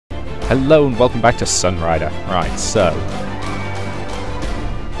Hello and welcome back to Sunrider. Right, so...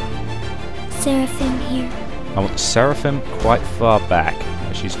 Seraphim here. I want the Seraphim quite far back,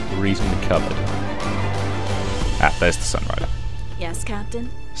 as she's reasonably covered. Ah, there's the Sunrider. Yes, Captain?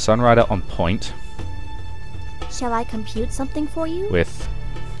 Sunrider on point, Shall I compute something for you? with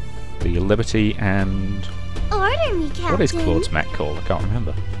the Liberty and... Order me, Captain. What is Claude's mech called? I can't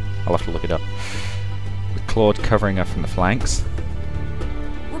remember. I'll have to look it up. With Claude covering her from the flanks.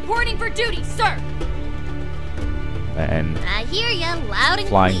 Reporting for duty, sir! Then I hear ya loud and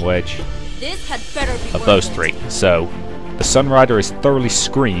Flying clear. Wedge This had better be of those worth three. it. So, the Sunrider is thoroughly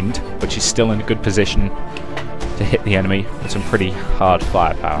screened, but she's still in a good position to hit the enemy with some pretty hard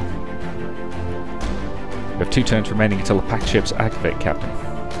firepower. We have 2 turns remaining until the packed ships activate, Captain.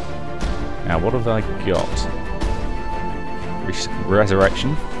 Now, what have I got?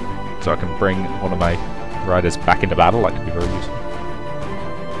 Resurrection, so I can bring one of my riders back into battle. That could be very useful.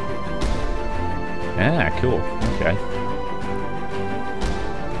 Ah, cool. Okay.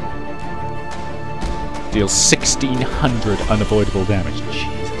 Deals 1,600 unavoidable damage.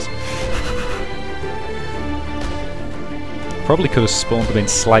 Jesus. Probably could have spawned them in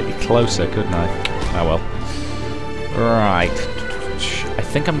slightly closer, couldn't I? Oh well. Right. I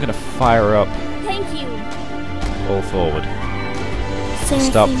think I'm going to fire up Thank you. all forward.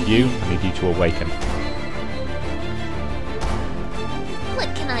 Seraphim Start with you. here. I need you to awaken.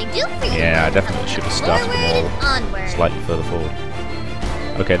 What can I do for you? Yeah, I definitely should have started Forward them and all onward. slightly further forward.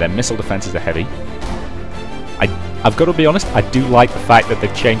 Okay, their missile defenses are heavy. I've got to be honest, I do like the fact that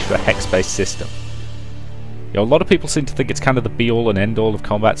they've changed to a hex-based system. You know, a lot of people seem to think it's kind of the be-all and end-all of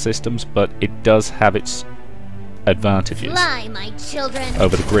combat systems, but it does have its advantages Fly, my children.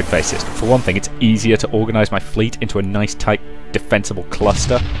 over the grid-based system. For one thing, it's easier to organise my fleet into a nice, tight, defensible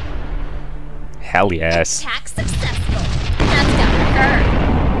cluster. Hell yes. Attack successful. That's gotta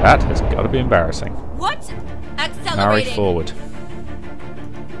hurt. That has got to be embarrassing. What? Narrate Accelerating. forward.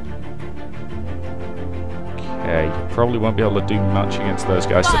 Okay, you probably won't be able to do much against those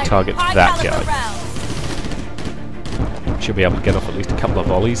guys to Firing target high that caliber guy. rounds. Should be able to get off at least a couple of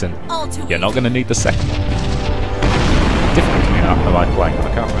volleys, and All too you're not easy. going to need the second one. Difficulty am I playing?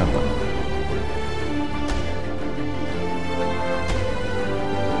 I can't remember.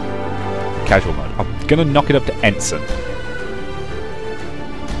 Casual mode. I'm going to knock it up to Ensign,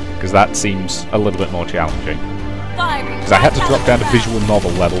 because that seems a little bit more challenging. Firing Because I had to high drop down to caliber visual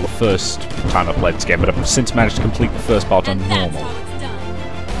novel level the first time I played this game, but I've since managed to complete the first part on rounds. And that's normal, how it's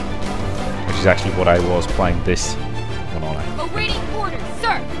done. which is actually what I was playing this one on. Awaiting orders,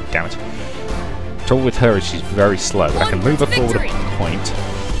 sir! Damn it. Trouble with her is she's very slow, but I can move her forward a point.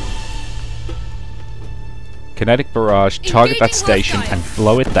 Kinetic barrage, target that Engaging station, hostiles. and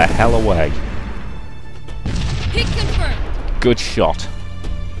blow it the hell away. Hit confirmed. Good shot.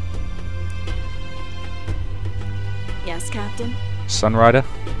 Yes, Captain? Sunrider.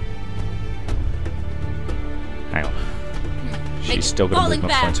 Hang on. Make She's still got a falling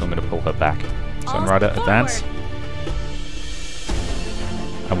movement back. point, so I'm going to pull her back. All Sunrider, advance.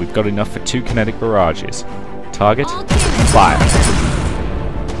 And we've got enough for 2 kinetic barrages. Target, All cannons fire.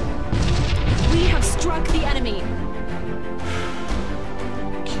 We have struck the enemy.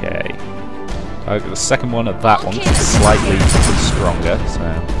 Okay. Target the second one at that All one, cannons slightly stronger, so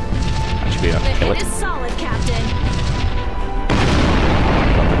that should be enough The to kill hit it. is solid, Captain.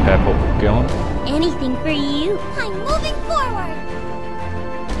 Got the airport going. Anything for you. I'm moving forward.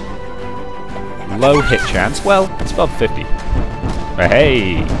 Low hit chance. Well, it's above 50. But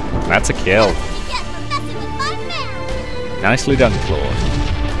hey, that's a kill. You get for messing with my man. Nicely done, Claude.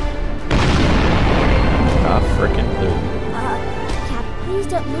 Ah, frickin' blue. Cap, please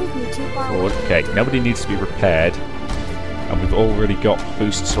don't move me too far. Claude. Okay, nobody needs to be repaired. And we've already got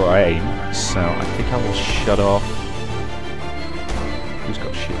boosts for our aim, so I think I will shut off. Who's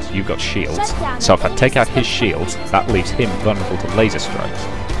got shields? You've got shields. Shut down So if I the take out his system. shields, that leaves him vulnerable to laser strikes.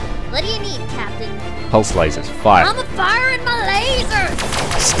 What do you need, Captain? Pulse lasers, fire. I'm firing my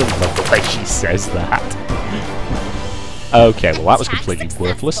lasers. I still love the way she says that. Okay, well that was Attack completely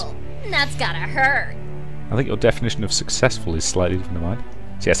worthless. successful. That's gotta hurt. I think your definition of successful is slightly different to mine.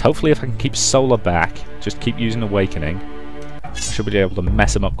 So yes, hopefully if I can keep Solar back, just keep using Awakening, I should be able to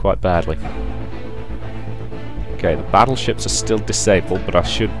mess them up quite badly. Okay, the battleships are still disabled, but I'm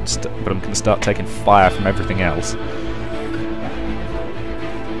going to start taking fire from everything else.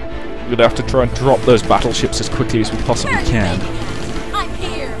 We're going to have to try and drop those battleships as quickly as we possibly can. I'm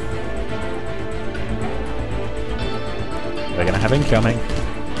here. They're going to have incoming.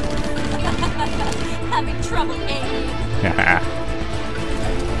 Having trouble aiming.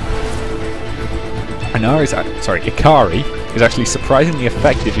 Inari's sorry, Ikari is actually surprisingly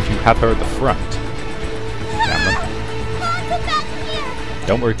effective if you have her at the front. Damn them. Come back here.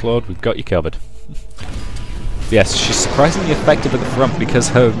 Don't worry, Claude, we've got you covered. Yes, she's surprisingly effective at the front because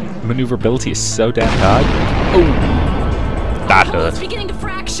her maneuverability is so damn high. Ooh, that Oh, hurt. it's beginning to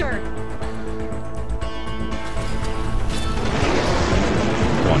fracture.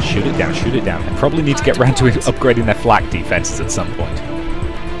 Go on, shoot it down, shoot it down. They probably need to get round to upgrading their flak defenses at some point.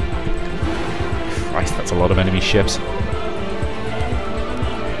 Christ, that's a lot of enemy ships.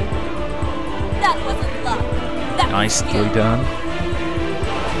 That wasn't luck. That was Nicely skill. done.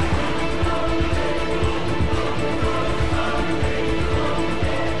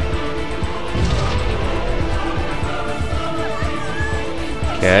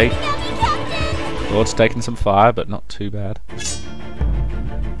 Okay. Lord's taking some fire, but not too bad.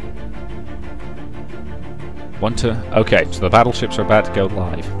 Okay, so the battleships are about to go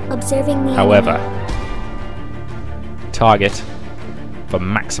live. Observing the However, target for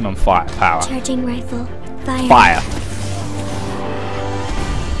maximum firepower. Charging rifle. Fire. Fire!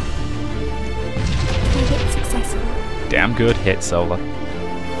 Target successful. Damn good hit, Solar.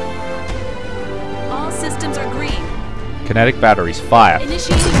 All systems are green. Kinetic batteries, fire.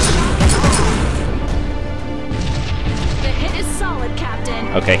 Initiating shock. The hit is solid, Captain.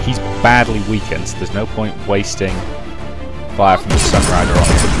 Okay, he's badly weakened, so there's no point wasting fire from the Sunrider on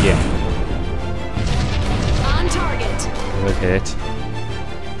him yet. On target. Good hit.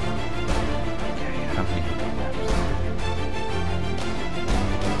 Okay, how many have we got left?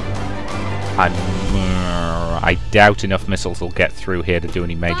 I doubt enough missiles will get through here to do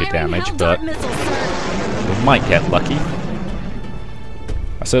any major Firing damage, Hell but Dart missiles, sir. we might get lucky.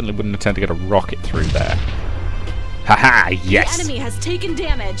 I certainly wouldn't attempt to get a rocket through there. Haha, yes! The enemy has taken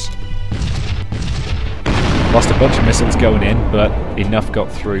damage. Lost a bunch of missiles going in, but enough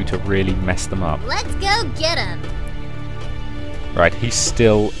got through to really mess them up. Let's go get him. Right, he's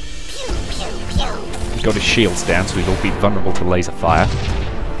still... Pew, pew, pew. He's got his shields down, so he'll be vulnerable to laser fire.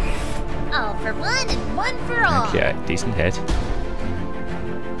 All for one and one for all. Okay, decent hit.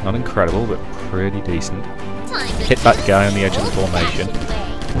 Not incredible, but pretty decent. Time to Hit that do guy on this the edge of the old-fashioned formation. way.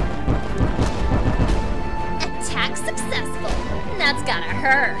 Attack successful. That's gotta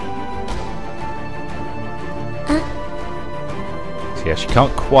hurt. So yeah, she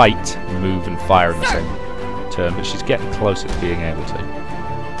can't quite move and fire in the same turn, but she's getting closer to being able to.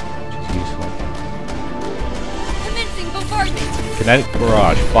 Which is useful. Commencing bombardment. Kinetic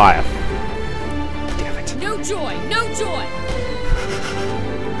barrage, fire. Damn it. No joy. No joy.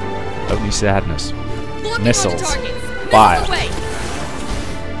 Only sadness. Looking Missiles. for the targets. Fire. Missiles away.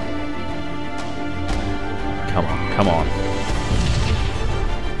 Come on, come on.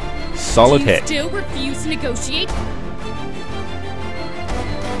 Solid Do you hit. still refuse to negotiate?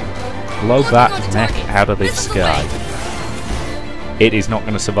 Blow Looking that on the neck target. out of the Missiles sky. away. It is not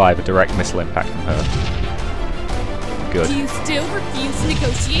going to survive a direct missile impact from her. Good. Do you still refuse to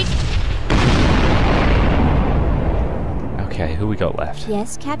negotiate? Okay, who we got left?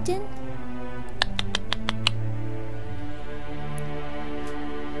 Yes, Captain?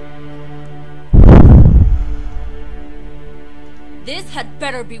 This had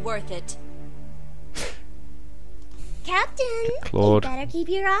better be worth it. Captain, Claude. you better keep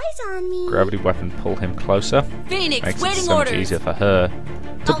your eyes on me. Gravity weapon, pull him closer. Phoenix, Makes it waiting so much orders. easier for her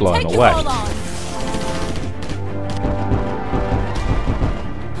to I'll blow take him you away. all on.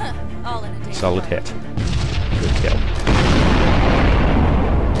 Huh, all in a day's Solid work. hit. Good kill.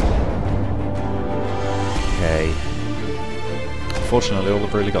 Okay. Unfortunately, all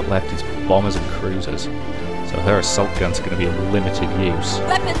they've really got left is bombers and cruisers. So her assault guns are going to be of limited use.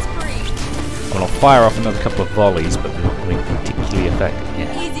 Weapons free. I'm going to fire off another couple of volleys, but they're not going to be particularly effective.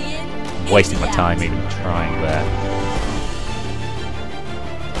 Yeah. Easy in. Wasting my easy time out. even trying there.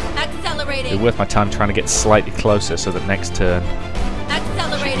 Accelerating. It'd be worth my time trying to get slightly closer so that next turn she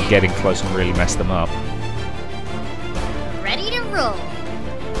Accelerating. can get in close and really mess them up. Ready to roll.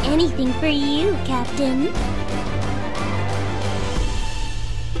 Anything for you, Captain.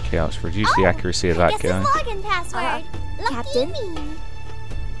 Okay, let's reduce the accuracy of that guy. Login password. Captain?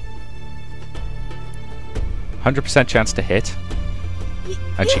 100% chance to hit,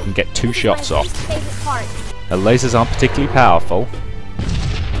 and she can get 2 shots off. Favorite part. Her lasers aren't particularly powerful,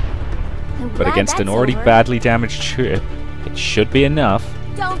 I'm but glad against an that's already over. badly damaged ship, it should be enough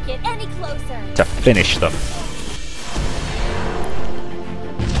Don't get any closer. to finish them.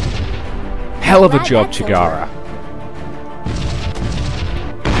 Hell of a Glad job, that's Chigara.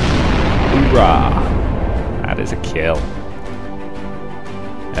 Hoorah! That is a kill.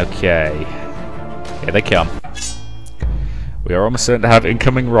 Okay. Here they come. We are almost certain to have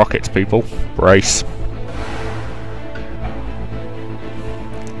incoming rockets, people. Brace.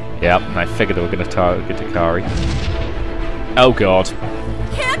 Yep, and I figured they were going to target Takari. Oh god.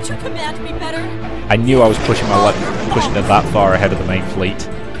 Can't you command me better? I knew I was pushing it that far ahead of the main fleet.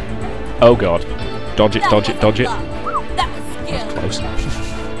 Oh god. Dodge it, dodge it, dodge it. That was skill. Close.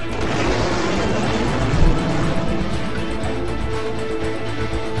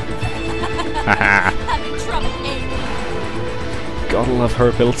 Haha. Having trouble aiming. Gotta love her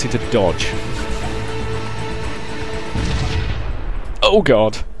ability to dodge. Oh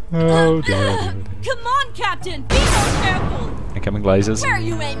god. Oh god. Come on, Captain! Be more careful! Incoming lasers. Where are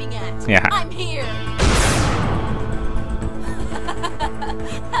you aiming at? Yeah. I'm here!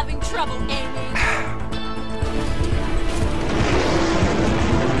 Having trouble aiming.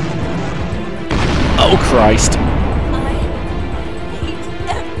 Oh Christ. I hate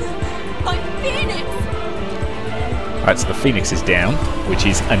my Phoenix! Right, so the Phoenix is down, which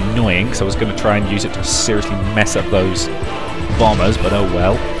is annoying, because I was going to try and use it to seriously mess up those bombers, but oh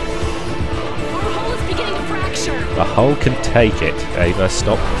well. Our hull is beginning to fracture! The hull can take it, Ava.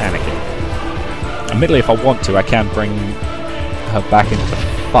 Stop panicking. Admittedly, if I want to, I can bring her back into the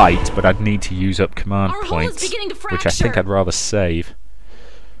fight, but I'd need to use up command Our hull is points, beginning to which I fracture. think I'd rather save.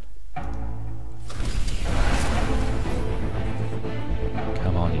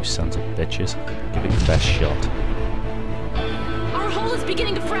 Come on, you sons of bitches. Give it your best shot. Our hull is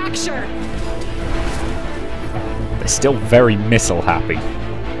beginning to fracture! They're still very missile happy.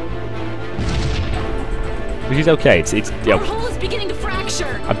 Which is okay, it's you Our know, hull is beginning to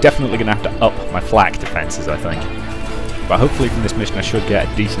fracture! I'm definitely going to have to up my flak defences, I think. But hopefully from this mission I should get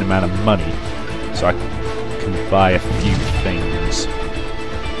a decent amount of money, so I can buy a few things.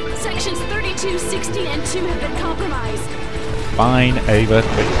 Sections 32, 16, and 2 have been compromised. Fine, Ava,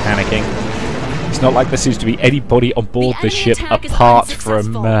 quit panicking. It's not like there seems to be anybody on board The this enemy ship attack is apart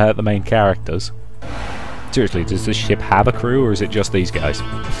from unsuccessful. the main characters. Seriously, does this ship have a crew, or is it just these guys?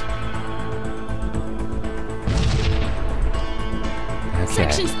 Okay.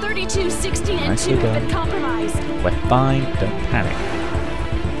 Sections 32, 16, and Nicely 2 have done. been compromised. We're fine, don't panic.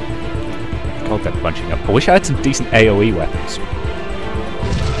 God, they're bunching up. I wish I had some decent AoE weapons.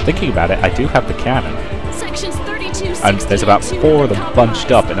 Thinking about it, I do have the cannon. Sections 32, 16, And there's about and 2 4 have of been them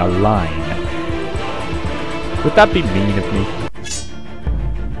bunched up in a line. Would that be mean of me?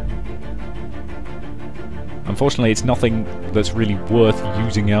 Unfortunately, it's nothing that's really worth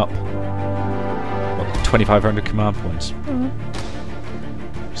using up. What, 2,500 command points.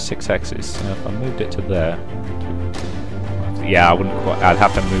 6 X's. So if I moved it to there, yeah, I wouldn't quite. I'd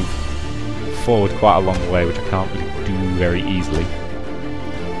have to move forward quite a long way, which I can't really do very easily.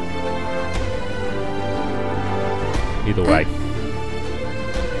 Either way,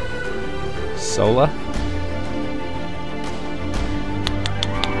 solar.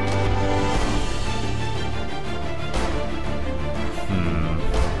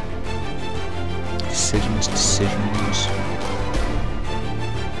 Decisions.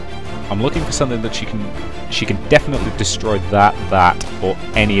 I'm looking for something that she can definitely destroy that, or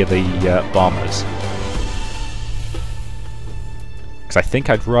any of the bombers. Because I think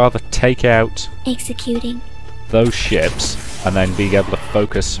I'd rather take out Executing. those ships and then being able to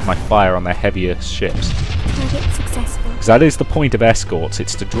focus my fire on their heavier ships. Target successful. Because that is the point of escorts,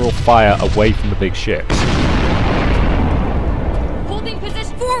 it's to draw fire away from the big ships. Holding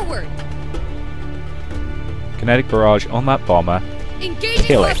position forward. Kinetic barrage on that bomber. Engaging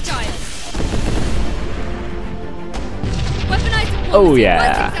Kill it. hostile. Weaponized diplomacy Oh,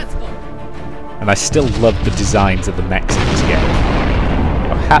 yeah. unsuccessful. And I still love the designs of the mechs in this game. You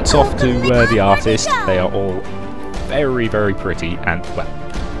know, hats off to the artist, they are all very, very pretty, and, well,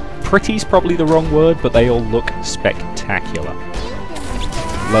 pretty's probably the wrong word, but they all look spectacular.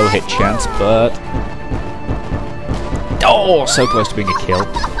 Low hit chance, but... Oh, so close to being a kill.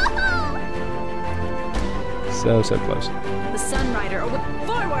 So close. The Sunrider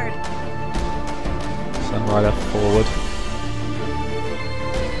forward. Sunrider forward.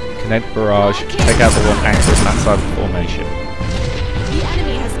 Kinetic barrage, take out the one anchored on that side of the formation. The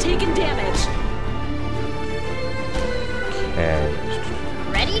enemy has taken damage. Okay.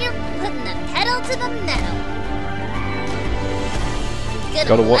 Ready to put the pedal to the metal.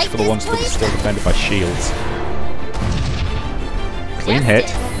 Gotta watch for the ones that are still defended by shields. Clean hit.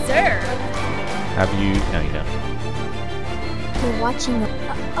 Sir. Have you... No, you don't. You're watching the...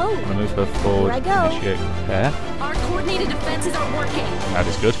 I'm gonna move her forward, Here I go. initiate repair. Our coordinated defenses are working. That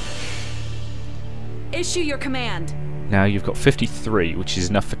is good. Issue your command. Now you've got 53, which is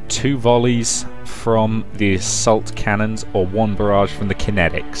enough for 2 volleys from the assault cannons or 1 barrage from the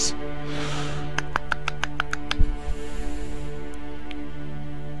kinetics.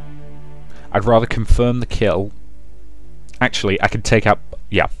 I'd rather confirm the kill. Actually, I can take out...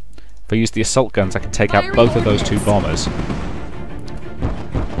 Yeah. If I use the assault guns, I can take out both of those two bombers. And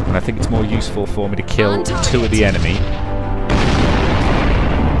I think it's more useful for me to kill two of the enemy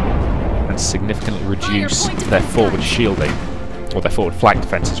and significantly reduce their forward shielding, or their forward flank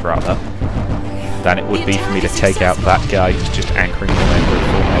defences rather, than it would be for me to take out that guy who's just anchoring one end of the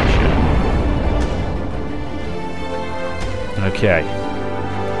formation. Okay.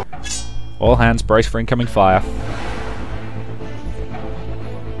 All hands brace for incoming fire.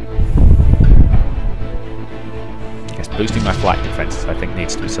 I guess boosting my flight defences I think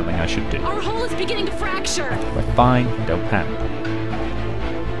needs to be something I should do. Our hull is beginning to fracture. We're fine, don't panic.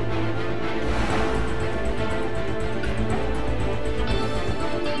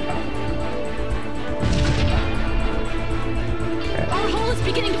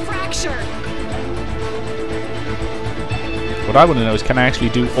 Beginning to fracture. What I want to know is, can I actually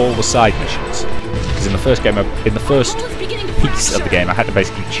do all the side missions? Because in the first game, in the first piece of the game, I had to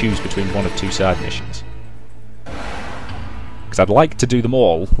basically choose between one of two side missions. Because I'd like to do them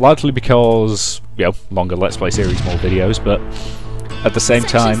all, largely because, you know, longer Let's Play series, more videos, but at the same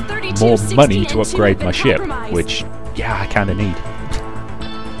time, more money to upgrade my ship, which, yeah, I kind of need.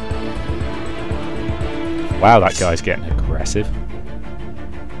 Wow, that guy's getting aggressive.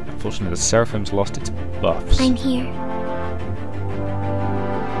 Unfortunately, the Seraphim's lost its buffs. I'm here.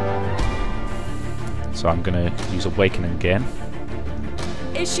 So I'm gonna use Awakening again.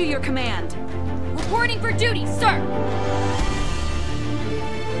 Issue your command. Reporting for duty, sir.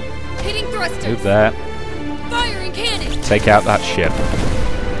 Hitting thrusters. Move there. Firing cannon. Take out that ship.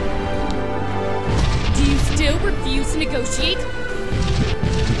 Do you still refuse to negotiate?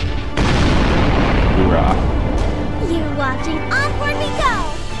 Hoorah. You're watching. Onward we go.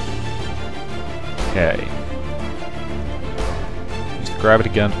 Okay. Use the gravity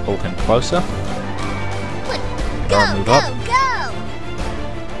gun to pull him closer. Go, Move go, up. go!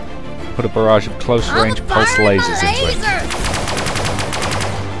 Put a barrage of close-range pulse lasers into it.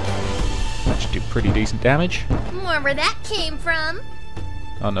 That should do pretty decent damage. More where that came from.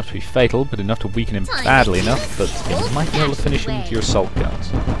 Not enough to be fatal, but enough to weaken him badly enough that you might be able to finish him with your assault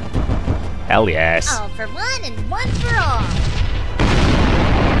guns. Hell yes! All for one and one for all.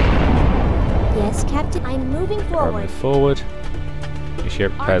 Yes, Captain. I'm moving forward. Move forward.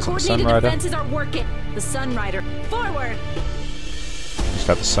 Initiate repairs on the Sunrider. Defenses are working. The Sunrider, forward. Just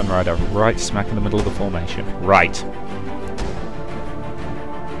have the Sunrider right smack in the middle of the formation. Right.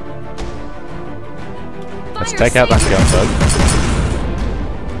 Let's take out that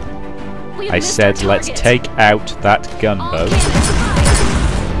gunboat. I said let's take out that gunboat.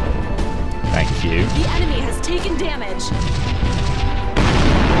 Thank you. The enemy has taken damage.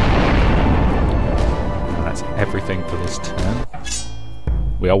 And that's everything for this turn.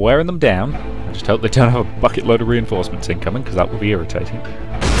 We are wearing them down. I just hope they don't have a bucket load of reinforcements incoming, because that would be irritating.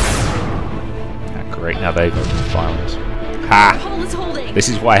 Ah, great, now they've opened fire on us. Ha! This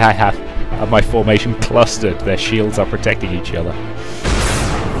is why I have my formation clustered. Their shields are protecting each other.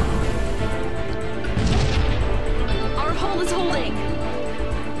 Our hull is holding.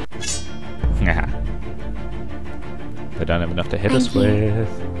 They don't have enough to hit us with.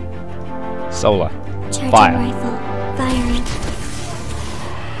 Solar. Charging Fire. rifle. Firing.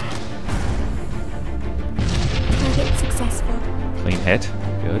 Target successful. Clean hit.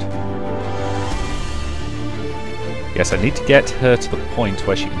 Good. Yes, I need to get her to the point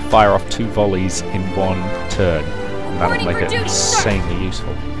where she can fire off 2 volleys in one turn. And that'll make it insanely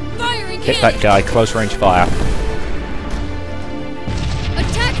useful. Hit that guy, close range fire.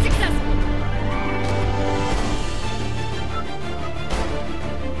 Attack successful.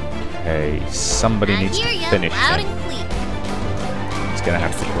 Okay, somebody needs to finish him. It's gonna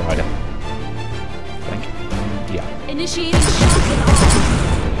have to be Rider. I think. Yeah. Initiating shock and awe.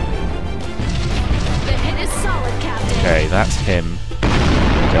 The hit is solid, Captain. Okay, that's him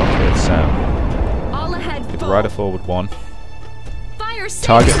dealt with, so All ahead. get the Rider forward 1. Fire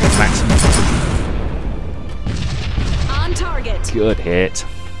Target saber. maximum. On target. Good hit.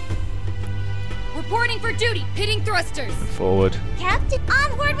 Reporting for duty. Hitting thrusters. Forward, Captain,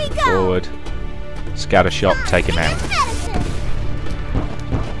 onward we go. forward. Scatter shot, take him out. Medicine.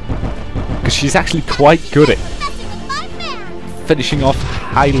 Because she's actually quite good at Messing with my man. finishing off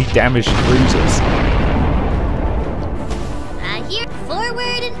highly damaged cruisers. I hear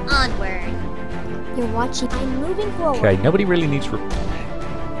forward and onward. You're watching. I'm moving forward. Okay, nobody really needs...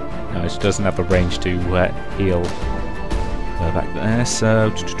 No, she doesn't have the range to heal back there,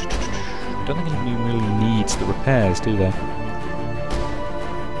 so... I don't think anybody really needs the repairs, do they?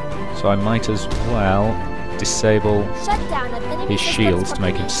 So I might as well disable Shutdown of enemy his shields systems to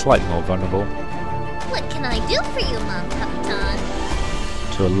make him for slightly more vulnerable. What can I do for you, Mom Capitan?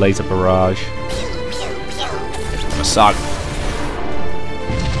 to a laser barrage. Massage.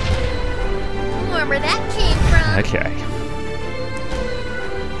 Wherever that came from. Okay.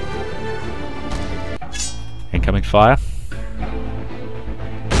 Incoming fire.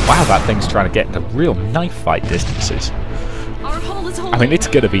 Wow, that thing's trying to get into real knife fight distances. Our hull is I holding. mean, it's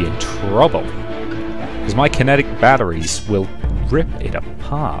going to be in trouble. Because my kinetic batteries will rip it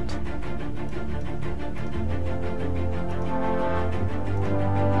apart.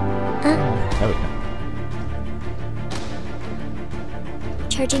 There we go.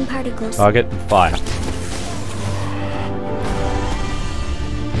 Charging particles. Target and fire.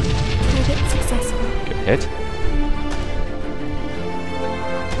 Target successful. Good hit.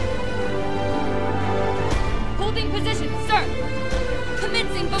 Holding position, sir.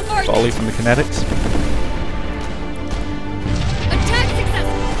 Commencing bombardment. Volley from the kinetics. Attack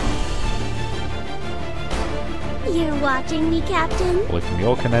successful. You're watching me, Captain? Volley from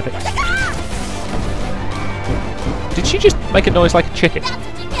your kinetics. Did she just make a noise like a chicken? That's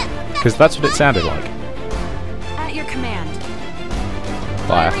what you get. Because that's what it sounded like. At your command.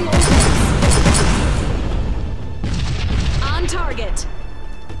 Fire. Firing orders. On target.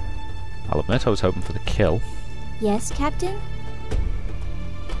 I'll admit I was hoping for the kill. Yes, Captain?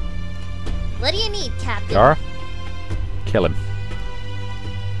 What do you need, Captain? Yara? Kill him.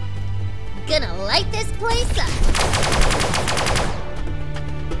 Gonna light this place up.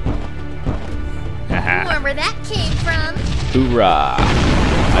 Haha. Wherever that came from. Hoorah!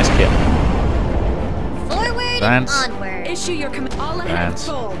 Nice kill. Forward Advance. and onward. Issue your command. All ahead. Advance.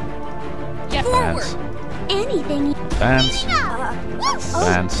 Full. Get Advance. forward. Anything. Advance.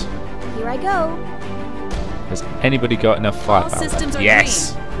 Advance. Here I go. Has anybody got enough firepower? systems are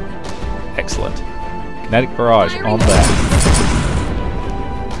Yes! Excellent. Kinetic barrage Firing on there.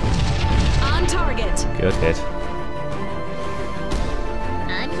 On target. Good hit.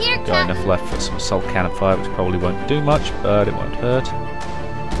 I'm here, Got Captain. enough left for some assault cannon fire, which probably won't do much, but it won't hurt.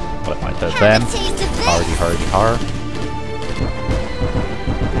 Well, it might hurt them. Have a taste of this. Hardy, har.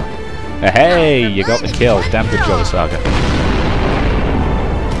 Hey, you got the kill. Damn good job, Saga.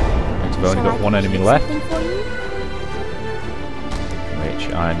 We've only got one enemy left, Something for you? which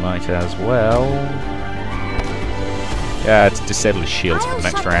I might as well. Yeah, it's disable his shields for the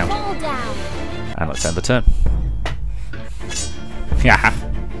next round. And let's end the turn. Yeah,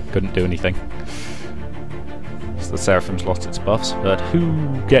 couldn't do anything. So the Seraphim's lost its buffs, but who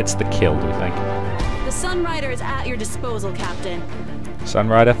gets the kill, do we think? The Sunrider is at your disposal, Captain.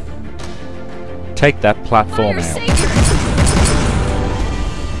 Sunrider? Take that platform Fire out. savior.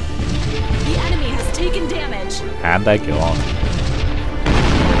 The enemy has taken damage. And they're gone.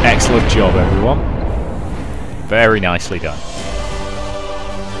 Excellent job, everyone. Very nicely done.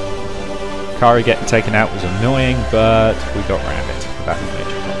 Kari getting taken out was annoying, but we got around it without any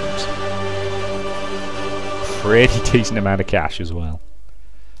major problems. Pretty decent amount of cash as well.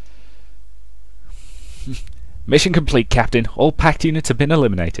 Mission complete, Captain. All packed units have been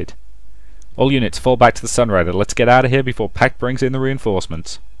eliminated. All units fall back to the Sunrider. Let's get out of here before Pact brings in the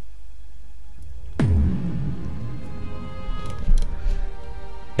reinforcements.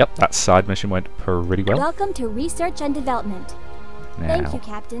 Yep, that side mission went pretty well. Welcome to Research and Development. Thank you, Now,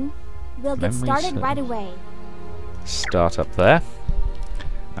 Captain. We'll get memory started serve. right away. start up there.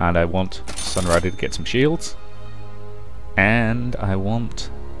 And I want Sunrider to get some shields. And I want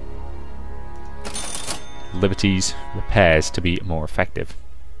Liberty's repairs to be more effective.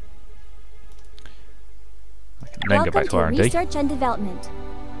 I can then go back to R&D. Research and Development.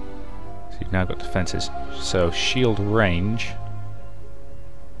 So you've now got defenses. So shield range.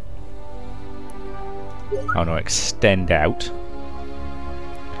 Oh no, extend out.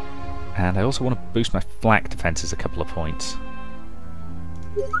 And I also want to boost my flak defenses a couple of points.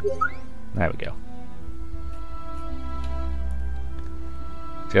 There we go.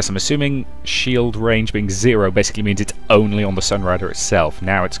 So yes, I'm assuming shield range being 0 basically means it's only on the Sunrider itself.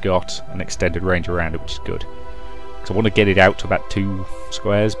 Now it's got an extended range around it, which is good. Because I want to get it out to about 2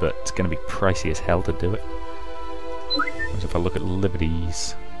 squares, but it's going to be pricey as hell to do it. Whereas if I look at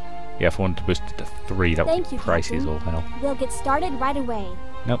Liberty's... Yeah, if I wanted to boost it to 3, that would be pricey as all hell. We'll get started right away.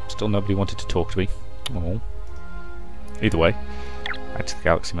 Nope, still nobody wanted to talk to me. Oh. Either way, back to the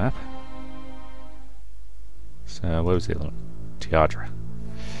galaxy map. So, where was the other one? Tiadra.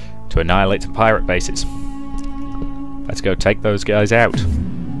 To annihilate some pirate bases. Let's go take those guys out.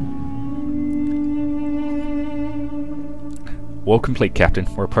 War complete, Captain.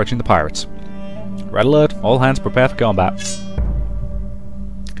 We're approaching the pirates. Red alert, all hands prepare for combat.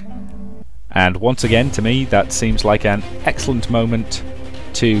 And once again, to me, that seems like an excellent moment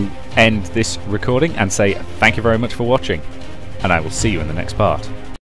to end this recording and say thank you very much for watching. and I will see you in the next part.